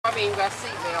Probably ain't got a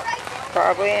seatbelt.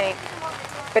 Probably ain't.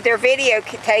 But they're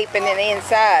videotaping in the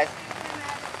inside.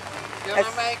 Gonna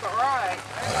make it right.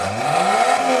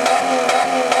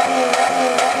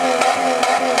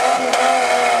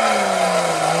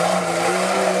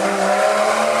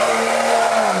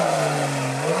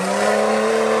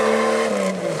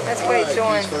 That's what he's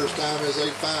doing. His first time is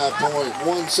a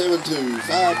 5.172.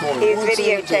 5.172. He's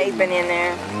videotaping in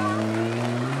there.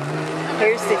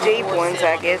 Here's the Jeep ones,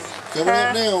 I guess. Coming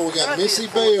up now, we got Missy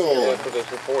Bell.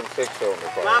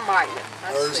 Mine might.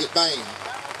 Or is it Bane?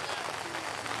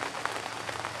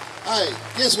 Hey,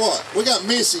 guess what? We got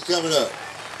Missy coming up.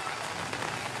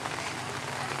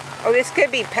 Oh, this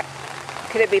could be,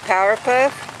 could it be Powder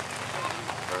Puff?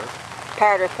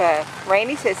 Powder Puff.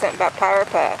 Randy said something about Powder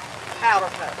Puff. Powder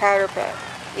Puff. Powder Puff.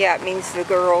 Yeah, it means the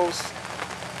girls.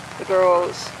 The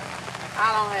girls.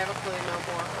 I don't have a clue no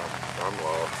more. I'm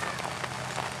lost.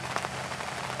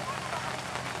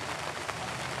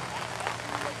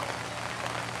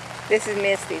 This is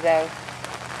Misty, though.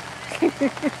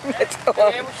 That's all.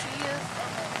 Whoever she is.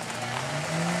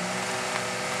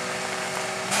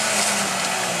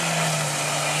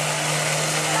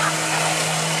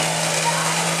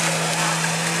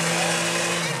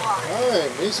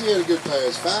 Alright, Missy had a good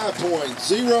pass.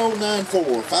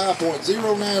 5.094.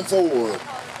 5.094.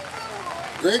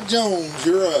 Greg Jones,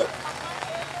 you're up.